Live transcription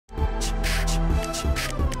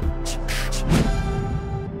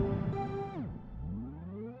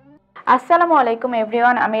আসসালামু আলাইকুম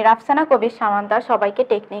এভরিওয়ান, আমি রাফসানা কবির সামান্তা সবাইকে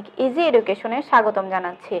টেকনিক ইজি এডুকেশনে স্বাগতম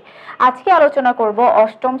জানাচ্ছি। আজকে আলোচনা করব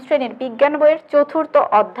অষ্টম শ্রেণীর বিজ্ঞান বইয়ের চতুর্থ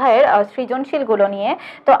অধ্যায়ের সৃজনশীলগুলো নিয়ে।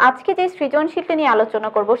 তো আজকে যে সৃজনশীলটি নিয়ে আলোচনা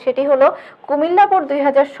করব সেটি হলো কুমিল্লা বোর্ড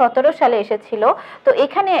 2017 সালে এসেছিল। তো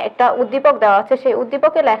এখানে একটা উদ্দীপক দেওয়া আছে, সেই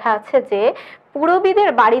উদ্দীপকে লেখা আছে যে পুরবীদের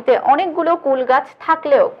বাড়িতে অনেকগুলো কুল গাছ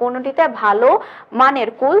থাকলেও কোনোটিতে ভালো মানের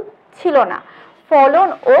কুল ছিল না, ফলন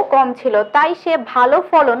ও কম ছিল। তাই সে ভালো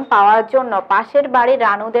ফলন পাওয়ার জন্য পাশের বাড়ির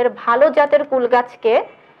রানুদের ভালো জাতের কুল গাছকে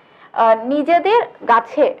নিজেদের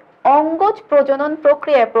গাছে অঙ্গজ প্রজনন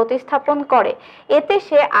প্রক্রিয়ায় প্রতিস্থাপন করে, এতে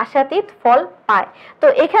সে আশাতীত ফল পায়। তো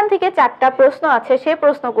এখান থেকে চারটা প্রশ্ন আছে, সেই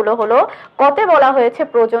প্রশ্নগুলো হলো: কতে বলা হয়েছে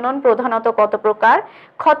প্রজনন প্রধানত কত প্রকার,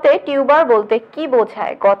 খতে টিউবার বলতে কি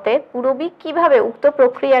বোঝায়, গতে পুরবী কিভাবে উক্ত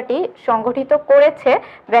প্রক্রিয়াটি সংগঠিত করেছে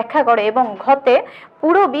ব্যাখ্যা করে, এবং ঘতে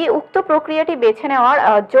পুরবী উক্ত প্রক্রিয়াটি বেছে নেওয়ার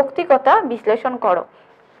যৌক্তিকতা বিশ্লেষণ করো।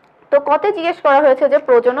 তো কতে জিজ্ঞেস করা হয়েছে যে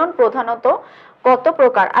প্রজনন প্রধানত কত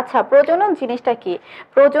প্রকার। আচ্ছা, প্রজনন জিনিসটা কি?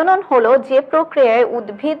 প্রজনন হলো যে প্রক্রিয়ায়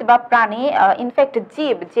উদ্ভিদ বা প্রাণী, ইনফ্যাক্ট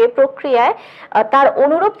জীব, যে প্রক্রিয়ায় তার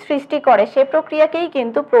অনুরূপ সৃষ্টি করে সে প্রক্রিয়াকেই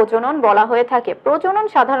কিন্তু প্রজনন বলা হয়ে থাকে। প্রজনন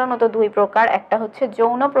সাধারণত দুই প্রকার, একটা হচ্ছে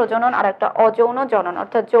যৌন প্রজনন আর একটা অযৌন জনন,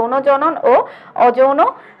 অর্থাৎ যৌন জনন ও অযৌন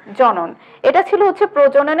জনন। এটা ছিল হচ্ছে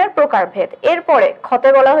প্রজননের প্রকারভেদ। এরপরে খতে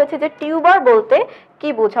বলা হয়েছে যে টিউবার বলতে কি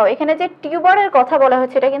বোঝাও। এখানে যে টিউবারের কথা বলা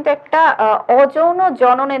হয়েছে এটা কিন্তু একটা অযৌন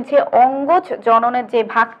জননের যে অঙ্গজ জননের যে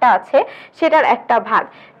ভাগটা আছে সেটার একটা ভাগ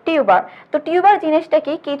টিউবার। তো টিউবার জিনিসটা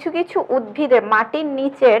কি? কিছু কিছু উদ্ভিদে মাটির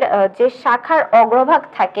নিচের যে শাখার অগ্রভাগ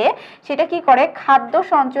থাকে সেটা কি করে, খাদ্য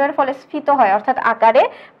সঞ্চয়ের ফলে স্ফীত হয়, অর্থাৎ আকারে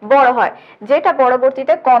বড় হয়, যেটা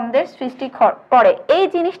পরবর্তীতে কন্দের সৃষ্টি করে। এই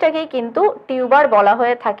জিনিসটাকেই কিন্তু টিউবার বলা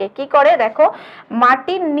হয়ে থাকে। কি করে দেখো,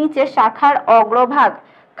 মাটির নিচে শাখার অগ্রভাগ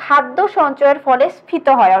খাদ্য সঞ্চয়ের ফলে স্ফীত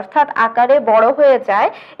হয়, অর্থাৎ আকারে বড় হয়ে যায়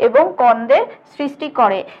এবং কন্দের সৃষ্টি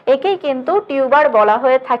করে। একেই কিন্তু টিউবার বলা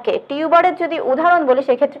হয়ে থাকে। টিউবারের যদি উদাহরণ বলি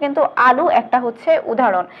সেক্ষেত্রে কিন্তু আলু একটা হচ্ছে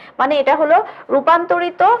উদাহরণ। মানে এটা হলো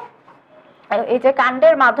রূপান্তরিত এই যে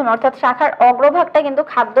কাণ্ডের মাধ্যমে, অর্থাৎ শাখার অগ্রভাগটা কিন্তু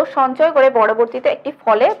খাদ্য সঞ্চয় করে পরবর্তীতে একটি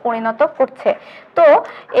ফলে পরিণত করছে। তো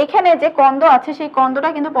এখানে যে কন্দ আছে সেই কন্দটা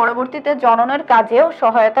কিন্তু পরবর্তীতে জননের কাজেও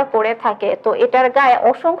সহায়তা করে থাকে। তো এটার গায়ে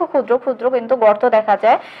অসংখ্য ক্ষুদ্র ক্ষুদ্র কিন্তু গর্ত দেখা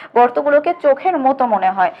যায়, গর্তগুলোকে চোখের মতো মনে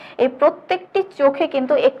হয়। এই প্রত্যেকটি চোখে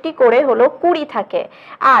কিন্তু একটি করে হলো কুঁড়ি থাকে,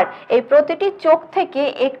 আর এই প্রতিটি চোখ থেকে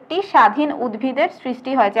একটি স্বাধীন উদ্ভিদের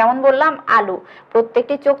সৃষ্টি হয়। যেমন বললাম আলু,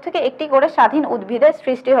 প্রত্যেকটি চোখ থেকে একটি করে স্বাধীন উদ্ভিদের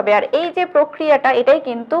সৃষ্টি হবে। আর এই যে প্রক্রিয়াটা এটাই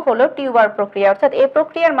কিন্তু হলো টিউবার প্রক্রিয়া, অর্থাৎ এই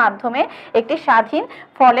প্রক্রিয়ার মাধ্যমে একটি স্বাধীন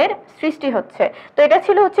ফলের সৃষ্টি হচ্ছে। তো এটা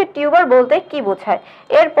ছিল হচ্ছে টিউবার বলতে কি বোঝায়।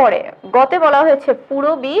 এরপরে গতে বলা হয়েছে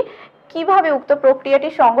পুরবী কিভাবে উক্ত প্রক্রিয়াটি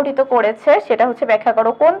সংগঠিত করেছে সেটা হচ্ছে ব্যাখ্যা করো।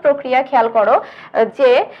 কোন প্রক্রিয়া? খেয়াল করো যে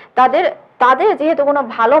তাদের যেহেতু কোনো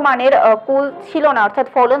ভালো মানের কুল ছিল না, অর্থাৎ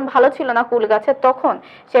ফলন ভালো ছিল না কুল গাছের, তখন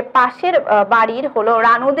সে পাশের বাড়ির হলো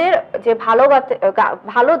রানুদের যে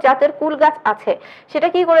ভালো জাতের কুল গাছ আছে সেটা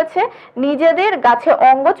কি করেছে, নিজেদের গাছে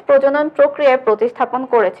অঙ্গজ প্রজনন প্রক্রিয়ায় প্রতিস্থাপন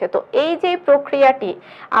করেছে। তো এই যে প্রক্রিয়াটি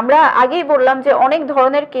আমরা আগেই বললাম যে অনেক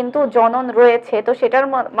ধরনের কিন্তু জনন রয়েছে, তো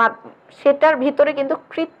সেটার ভিতরে কিন্তু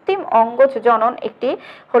কৃত্রিম অঙ্গজ জনন একটি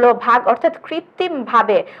হলো ভাগ, অর্থাৎ কৃত্রিম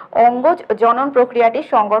ভাবে অঙ্গজ জনন প্রক্রিয়াটি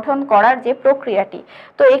সংগঠন করার যে প্রক্রিয়াটি।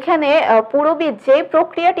 তো এখানে পুরবী যে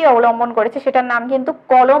প্রক্রিয়াটি অবলম্বন করেছে সেটার নাম কিন্তু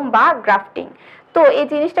কলম বা গ্রাফটিং। তো এই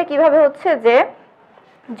জিনিসটা কিভাবে হচ্ছে যে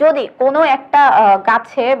যদি কোনো একটা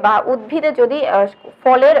গাছে বা উদ্ভিদে যদি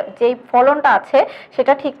ফলের যে ফলনটা আছে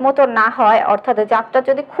সেটা ঠিক মতো না হয়, অর্থাৎ জাতটা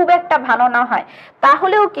যদি খুব একটা ভালো না হয়,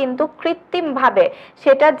 তাহলেও কিন্তু কৃত্রিম ভাবে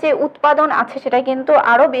সেটার যে উৎপাদন আছে সেটা কিন্তু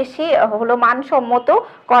আরো বেশি হলো মানসম্মত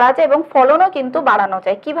করা যায় এবং ফলনও কিন্তু বাড়ানো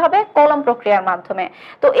যায়। কিভাবে? কলম প্রক্রিয়ার মাধ্যমে।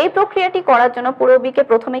 তো এই প্রক্রিয়াটি করার জন্য পুরবীকে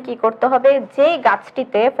প্রথমে কি করতে হবে, যে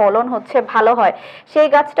গাছটিতে ফলন হচ্ছে ভালো হয় সেই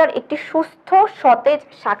গাছটার একটি সুস্থ সতেজ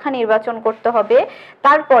শাখা নির্বাচন করতে হবে।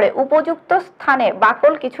 তারপরে উপযুক্ত স্থানে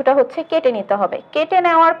বাকল কিছুটা হচ্ছে কেটে নিতে হবে। কেটে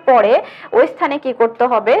নেওয়ার পরে ওই স্থানে কি করতে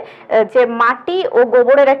হবে, যে মাটি ও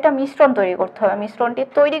গোবরের একটা মিশ্রণ তৈরি করতে হবে। মিশ্রণটি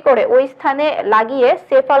তৈরি করে ওই স্থানে লাগিয়ে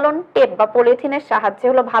সেফালন টেপ বা পলিথিনের সাহায্যে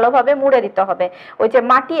হলো ভালোভাবে মুড়ে দিতে হবে ওই যে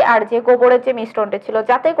মাটি আর যে গোবরের যে মিশ্রণটা ছিল,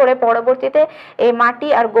 যাতে করে পরবর্তীতে এই মাটি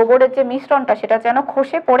আর গোবরের যে মিশ্রণটা সেটা যেন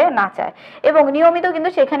খসে পড়ে না যায়, এবং নিয়মিত কিন্তু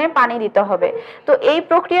সেখানে পানি দিতে হবে। তো এই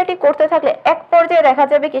প্রক্রিয়াটি করতে থাকলে এক পর্যায়ে দেখা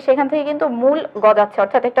যাবে কি সেখান থেকে কিন্তু মূল গজাচ্ছে,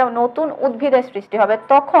 অর্থাৎ একটা নতুন উদ্ভিদের সৃষ্টি হবে,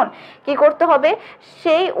 তখন কি করতে হবে,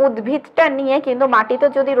 সেই উদ্ভিদটা নিয়ে কিন্তু মাটিতে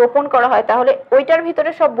যদি রোপণ করা হয় তাহলে ওইটার ভিতরে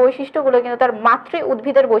সব বৈশিষ্ট্যগুলো কিন্তু তার মাতৃ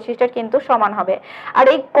উদ্ভিদের বৈশিষ্ট্যের কিন্তু সমান হবে। আর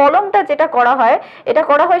এই কলমটা যেটা করা হয়, এটা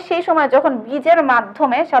করা হয় সেই সময় যখন বীজের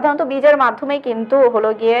মাধ্যমে, সাধারণত বীজের মাধ্যমেই কিন্তু হলো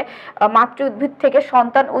গিয়ে মাতৃ উদ্ভিদ থেকে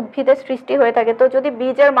সন্তান উদ্ভিদের সৃষ্টি হয়ে থাকে। তো যদি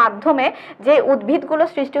বীজের মাধ্যমে যে উদ্ভিদগুলো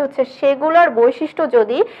সৃষ্টি হচ্ছে সেগুলোর বৈশিষ্ট্য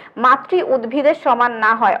যদি মাতৃ উদ্ভিদের সমান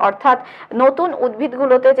না হয়, অর্থাৎ নতুন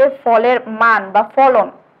উদ্ভিদগুলোতে যে ফলের মান বা ফলন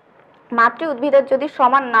মাতৃ উদ্ভিদের যদি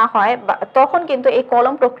সমান না হয়, তখন কিন্তু এই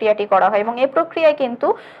কলম প্রক্রিয়াটি করা হয় এবং এই প্রক্রিয়ায় কিন্তু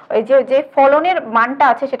ওই যে ফলনের মানটা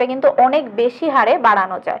আছে সেটা কিন্তু অনেক বেশি হারে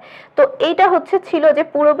বাড়ানো যায়। তো এইটা ছিল যে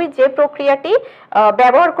পূরবী যে প্রক্রিয়াটি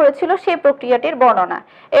ব্যবহার করেছিল সেই প্রক্রিয়াটির বর্ণনা।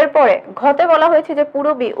 এরপরে ঘতে বলা হয়েছে যে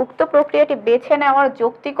পূরবী উক্ত প্রক্রিয়াটি বেছে নেওয়ার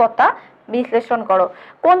যৌক্তিকতা বিশ্লেষণ করো।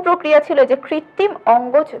 কোন প্রক্রিয়া ছিল, যে কৃত্রিম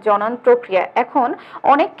অঙ্গজ জনন প্রক্রিয়া। এখন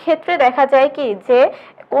অনেক ক্ষেত্রে দেখা যায় কি যে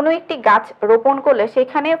কোনো একটি গাছ রোপণ করলে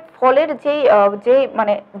সেখানে ফলের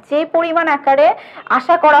যে পরিমাণ আকারে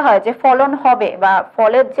আশা করা হয় যে ফলন হবে বা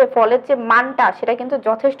ফলের যে মানটা সেটা কিন্তু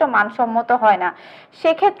যথেষ্ট মানসম্মত হয় না।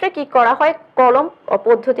 সেক্ষেত্রে কি করা হয়, কলম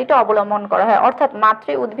পদ্ধতিটা অবলম্বন করা হয়, অর্থাৎ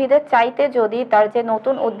মাতৃ উদ্ভিদের চাইতে যদি তার যে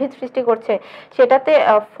নতুন উদ্ভিদ সৃষ্টি করছে সেটাতে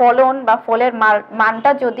ফলন বা ফলের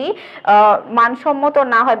মানটা যদি মানসম্মত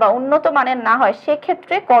না হয় বা উন্নত মানের না হয়,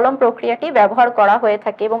 সেক্ষেত্রে কলম প্রক্রিয়াটি ব্যবহার করা হয়ে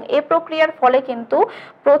থাকে এবং এই প্রক্রিয়ার ফলে কিন্তু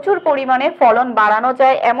প্রচুর পরিমাণে ফলন বাড়ানো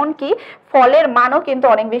যায়, এমনকি ফলের মানও কিন্তু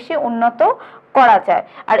অনেক বেশি উন্নত করা যায়।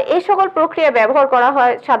 আর এই সকল প্রক্রিয়া ব্যবহার করা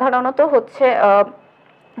হয় সাধারণত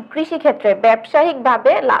কৃষি ক্ষেত্রে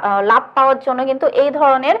ব্যবসায়িকভাবে লাভ পাওয়ার জন্য কিন্তু এই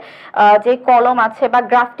ধরনের যে কলম আছে বা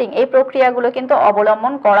গ্রাফটিং, এই প্রক্রিয়াগুলো কিন্তু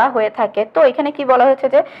অবলম্বন করা হয়ে থাকে। তো এখানে কি বলা হয়েছে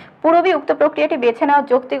যে পূরবী উক্ত প্রক্রিয়াটি বেছে নেওয়ার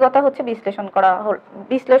যৌক্তিকতা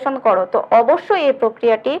বিশ্লেষণ করো। তো অবশ্যই এই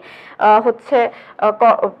প্রক্রিয়াটি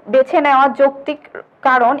বেছে নেওয়া যৌক্তিক,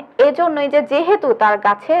 কারণ এজন্যই যেহেতু তার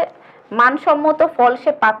গাছে মানসম্মত ফল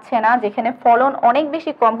সে পাচ্ছে না, যেখানে ফলন অনেক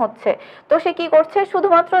বেশি কম হচ্ছে, তো সে কি করছে,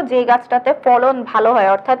 শুধুমাত্র যে গাছটাতে ফলন ভালো হয়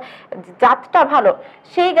অর্থাৎ জাতটা ভালো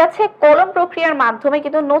সেই গাছে কলম প্রক্রিয়ার মাধ্যমে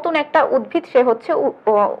কিন্তু নতুন একটা উদ্ভিদ সে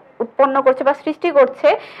উৎপন্ন করছে বা সৃষ্টি করছে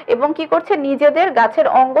এবং কি করছে, নিজেদের গাছের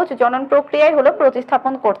অঙ্গজ জনন প্রক্রিয়ায়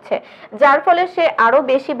প্রতিস্থাপন করছে, যার ফলে সে আরো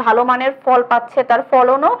বেশি ভালো মানের ফল পাচ্ছে, তার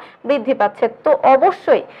ফলনও বৃদ্ধি পাচ্ছে। তো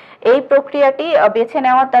অবশ্যই এই প্রক্রিয়াটি বেছে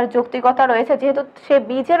নেওয়া তার যৌক্তিকতা রয়েছে, যেহেতু সে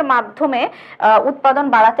বীজের মাধ্যমে উৎপাদন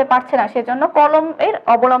বাড়াতে পারছে না, সেজন্য কলমের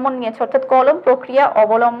অবলম্বন নিয়েছে, অর্থাৎ কলম প্রক্রিয়া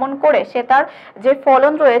অবলম্বন করে সে তার যে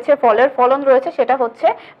ফলের ফলন রয়েছে সেটা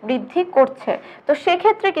বৃদ্ধি করছে। তো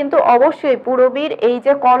সেক্ষেত্রে কিন্তু অবশ্যই পূরবীর এই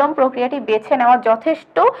যে কলম প্রক্রিয়াটি বেছে নেওয়ার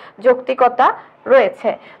যথেষ্ট যৌক্তিকতা রয়েছে।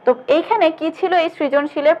 তো এইখানে কি ছিল, এই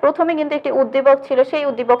সৃজনশীলের প্রথমে কিন্তু একটি উদ্দীপক ছিল, সেই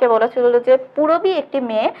উদ্দীপকে বলা ছিল যে পূরবী একটি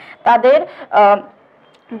মেয়ে, তাদের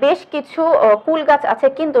বেশ কিছু কুল গাছ আছে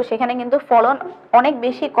কিন্তু সেখানে কিন্তু ফলন অনেক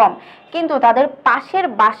বেশি কম, কিন্তু তাদের পাশের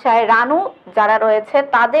বাসায় রানু যারা রয়েছে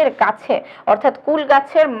তাদের গাছে অর্থাৎ কুল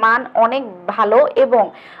গাছের মান অনেক ভালো এবং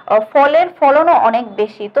ফলের ফলনও অনেক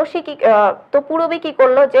বেশি। তো পূরবী কি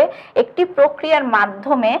করলো, যে একটি প্রক্রিয়ার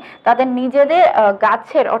মাধ্যমে তাদের নিজেদের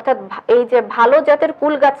গাছের অর্থাৎ এই যে ভালো জাতের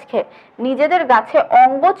কুল গাছকে নিজেদের গাছে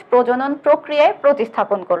অঙ্গজ প্রজনন প্রক্রিয়ায়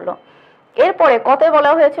প্রতিস্থাপন করলো। এরপরে কথায়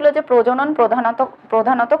বলা হয়েছিল যে প্রজনন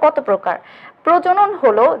প্রধানত কত প্রকার। প্রজনন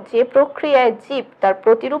হলো যে প্রক্রিয়ায় জীব তার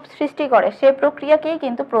প্রতিরূপ সৃষ্টি করে, সে প্রক্রিয়াকেই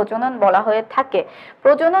কিন্তু প্রজনন বলা হয়ে থাকে।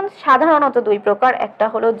 প্রজনন সাধারণত দুই প্রকার, একটা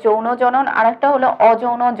হলো যৌন জনন আর একটা হলো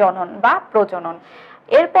অযৌন জনন বা প্রজনন।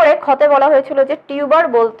 এরপরে খতে বলা হয়েছিল যে টিউবার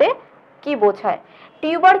বলতে কি বোঝায়।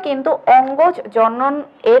 টিউবার কিন্তু অঙ্গজ জনন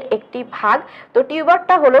এর একটি ভাগ। তো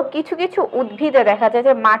টিউবারটা হলো কিছু কিছু উদ্ভিদে দেখা যায়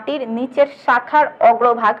যে মাটির নিচের শাখার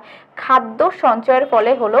অগ্রভাগ খাদ্য সঞ্চয়ের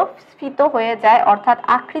ফলে স্ফীত হয়ে যায়, অর্থাৎ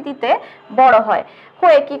আকৃতিতে বড়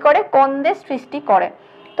হয়ে কি করে, কন্দের সৃষ্টি করে।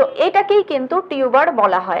 তো এটাকেই কিন্তু টিউবার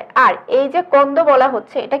বলা হয়। আর এই যে কন্দ বলা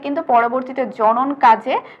হচ্ছে এটা কিন্তু পরবর্তীতে জনন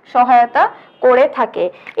কাজে সহায়তা করে থাকে।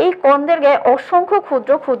 এই কন্দের গায়ে অসংখ্য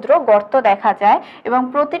ক্ষুদ্র ক্ষুদ্র গর্ত দেখা যায় এবং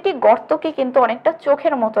প্রতিটি গর্তকে কিন্তু অনেকটা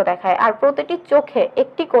চোখের মতো দেখায়, আর প্রতিটি চোখে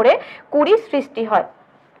একটি করে কুঁড়ি সৃষ্টি হয়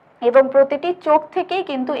এবং প্রতিটি চোখ থেকেই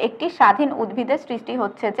কিন্তু একটি স্বাধীন উদ্ভিদের সৃষ্টি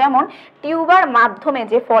হচ্ছে। যেমন টিউবার মাধ্যমে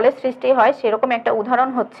যে ফলের সৃষ্টি হয় সেরকম একটা উদাহরণ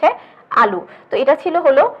হচ্ছে আলু। তো এটা ছিল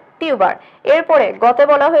টিউবার। এরপরে গতে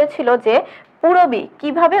বলা হয়েছিল যে পূরবী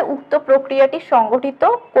কিভাবে উক্ত প্রক্রিয়াটি সংগঠিত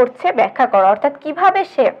করছে ব্যাখ্যা করা, অর্থাৎ কিভাবে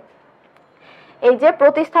সে এই যে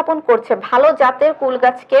প্রতিস্থাপন করছে, ভালো জাতের কুল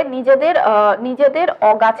গাছকে নিজেদের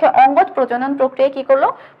গাছে অঙ্গজ প্রজনন প্রক্রিয়া কি করলো,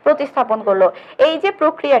 প্রতিস্থাপন করলো। এই যে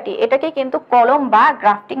প্রক্রিয়াটি, এটাকে কিন্তু কলম বা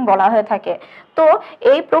গ্রাফটিং বলা হয়ে থাকে। তো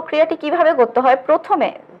এই প্রক্রিয়াটি কিভাবে করতে হয়, প্রথমে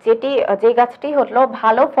যে গাছটি হলো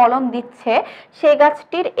ভালো ফলন দিচ্ছে সেই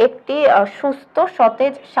গাছটির একটি সুস্থ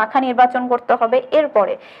সতেজ শাখা নির্বাচন করতে হবে।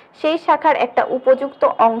 এরপরে সেই শাখার একটা উপযুক্ত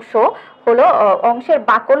অংশের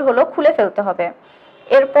বাকল হলো খুলে ফেলতে হবে।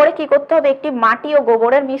 এরপরে কি করতে হবে, একটি মাটি ও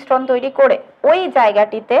গোবরের মিশ্রণ তৈরি করে ওই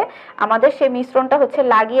জায়গাটিতে আমাদের সেই মিশ্রণটা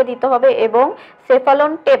লাগিয়ে দিতে হবে এবং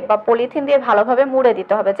সেফালন টেপ বা পলিথিন দিয়ে ভালোভাবে মুড়ে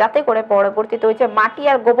দিতে হবে, যাতে করে পরবর্তীতে ওই যে মাটি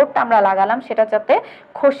আর গোবরটা আমরা লাগালাম সেটা যাতে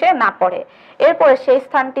খসে না পড়ে। এরপরে সেই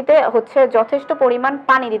স্থানটিতে যথেষ্ট পরিমাণ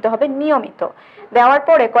পানি দিতে হবে নিয়মিত। দেওয়ার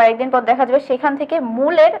পরে কয়েকদিন পর দেখা যাবে সেখান থেকে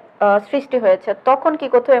মূলের সৃষ্টি হয়েছে। তখন কি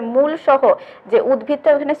করতে হবে, মূল সহ যে উদ্ভিদটা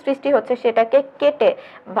ওখানে সৃষ্টি হচ্ছে সেটাকে কেটে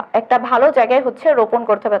একটা ভালো জায়গায় রোপণ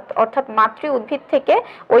করতে হবে, অর্থাৎ মাতৃ উদ্ভিদ থেকে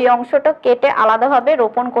ওই অংশটা কেটে আলাদাভাবে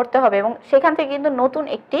রোপণ করতে হবে এবং সেখান থেকে কিন্তু নতুন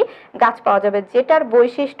একটি গাছ পাওয়া যাবে, যেটার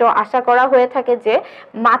বৈশিষ্ট্য আশা করা হয়ে থাকে যে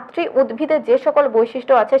মাতৃ উদ্ভিদের যে সকল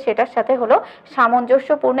বৈশিষ্ট্য আছে সেটার সাথে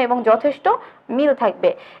সামঞ্জস্যপূর্ণ এবং যথেষ্ট মিল থাকবে।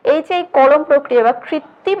 এই যে কলম প্রক্রিয়া বা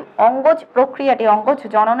কৃত্রিম অঙ্গজ প্রক্রিয়াটি, অঙ্গজ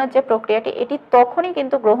জননের যে প্রক্রিয়াটি, এটি তখনই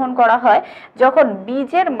কিন্তু গ্রহণ করা হয় যখন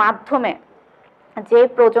বীজের মাধ্যমে যে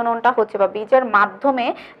প্রজননটা হচ্ছে বা বীজের মাধ্যমে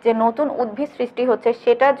যে নতুন উদ্ভিদ সৃষ্টি হচ্ছে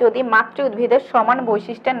সেটা যদি মাতৃ উদ্ভিদের সমান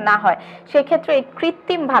বৈশিষ্ট্যের না হয়, সেক্ষেত্রে এই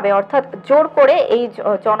কৃত্রিম ভাবে অর্থাৎ জোর করে এই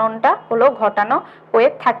জননটা ঘটানো হয়ে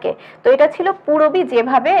থাকে। তো এটা ছিল পূরবী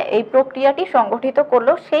যেভাবে এই প্রক্রিয়াটি সংগঠিত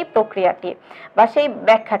করলো সেই প্রক্রিয়াটি বা সেই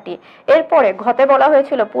ব্যাখ্যাটি। এরপরে ঘতে বলা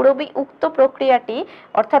হয়েছিল পূরবী উক্ত প্রক্রিয়াটি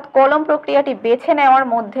অর্থাৎ কলম প্রক্রিয়াটি বেছে নেওয়ার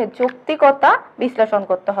মধ্যে যৌক্তিকতা বিশ্লেষণ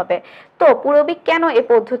করতে হবে। তো পূরবী কেন এই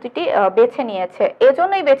পদ্ধতিটি বেছে নিয়েছে,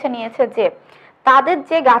 এজন্যই বেছে নিয়েছে যে তাদের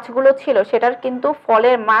যে গাছগুলো ছিল সেটার কিন্তু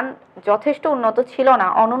ফলের মান যথেষ্ট উন্নত ছিল না,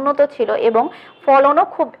 অনুন্নত ছিল এবং ফলনও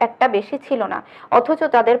খুব একটা বেশি ছিল না। অথচ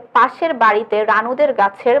তাদের পাশের বাড়িতে রানুদের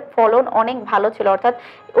গাছের ফলন অনেক ভালো ছিল, অর্থাৎ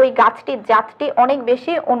ওই গাছটির জাতটি অনেক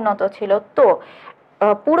বেশি উন্নত ছিল। তো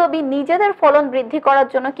পূরবী নিজেদের ফলন বৃদ্ধি করার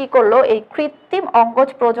জন্য কি করলো, এই কৃত্রিম অঙ্গজ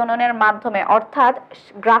প্রজননের মাধ্যমে অর্থাৎ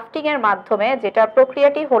গ্রাফটিং এর মাধ্যমে, যেটা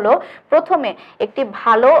প্রক্রিয়াটি হলো প্রথমে একটি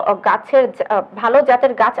ভালো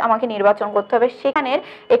জাতের গাছ আমাকে নির্বাচন করতে হবে, সেখানের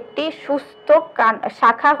একটি সুস্থ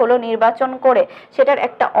শাখা নির্বাচন করে সেটার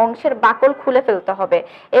একটা অংশের বাকল খুলে ফেলতে হবে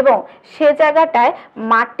এবং সে জায়গাটায়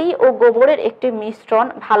মাটি ও গোবরের একটি মিশ্রণ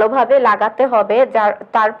ভালোভাবে লাগাতে হবে,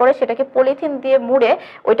 তারপরে সেটাকে পলিথিন দিয়ে মুড়ে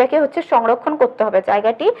ওইটাকে সংরক্ষণ করতে হবে,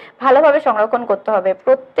 জায়গাটি ভালোভাবে সংরক্ষণ করতে হবে।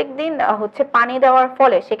 প্রত্যেকদিন পানি দেওয়ার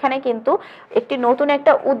ফলে সেখানে কিন্তু একটি নতুন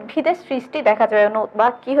একটা উদ্ভিদের সৃষ্টি দেখা যাবে বা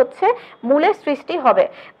কি মূলের সৃষ্টি হবে।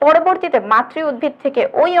 পরবর্তীতে মাতৃ উদ্ভিদ থেকে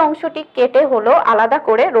ওই অংশটি কেটে আলাদা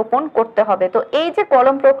করে রোপণ করতে হবে। তো এই যে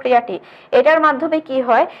কলম প্রক্রিয়াটি, এটার মাধ্যমে কি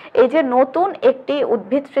হয়, এই যে নতুন একটি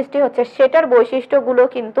উদ্ভিদ সৃষ্টি হচ্ছে সেটার বৈশিষ্ট্যগুলো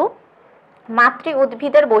কিন্তু মাতৃ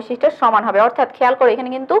উদ্ভিদের বৈশিষ্ট্যের সমান হবে। অর্থাৎ খেয়াল করে এখানে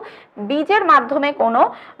কিন্তু বীজের মাধ্যমে কোনো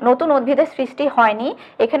নতুন উদ্ভিদের সৃষ্টি হয়নি,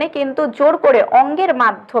 এখানে কিন্তু জোর করে অঙ্গের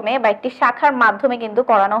মাধ্যমে বা একটি শাখার মাধ্যমে কিন্তু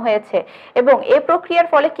করানো হয়েছে এবং এই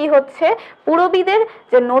প্রক্রিয়ার ফলে কি হচ্ছে, পূরবীদের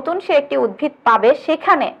যে নতুন সে একটি উদ্ভিদ পাবে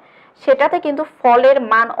সেটাতে কিন্তু ফলের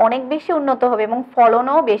মান অনেক বেশি উন্নত হবে এবং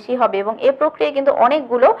ফলনও বেশি হবে এবং এই প্রক্রিয়ায় কিন্তু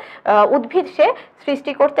অনেকগুলো উদ্ভিদ সে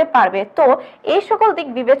সৃষ্টি করতে পারবে। তো এই সকল দিক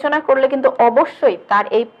বিবেচনা করলে কিন্তু অবশ্যই তার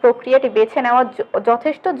এই প্রক্রিয়াটি বেছে নেওয়ার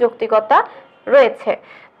যথেষ্ট যৌক্তিকতা রয়েছে।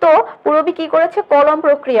 তো পূরবী কি করেছে, কলম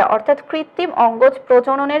প্রক্রিয়া অর্থাৎ কৃত্রিম অঙ্গজ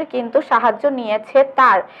প্রজননের কিন্তু সাহায্য নিয়েছে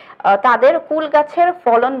তাদের কুল গাছের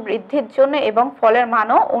ফলন বৃদ্ধির জন্য এবং ফলের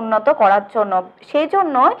মানও উন্নত করার জন্য। সেই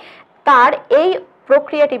জন্য তার এই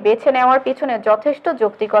প্রক্রিয়াটি বেছে নেওয়ার পিছনে যথেষ্ট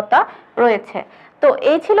যৌক্তিকতা রয়েছে। তো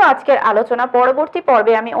এই ছিল আজকের আলোচনা। পরবর্তী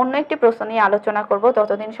পর্বে আমি অন্য একটি প্রশ্ন নিয়ে আলোচনা করব।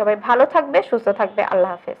 ততদিন সবাই ভালো থাকবে, সুস্থ থাকবে।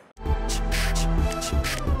 আল্লাহ হাফেজ।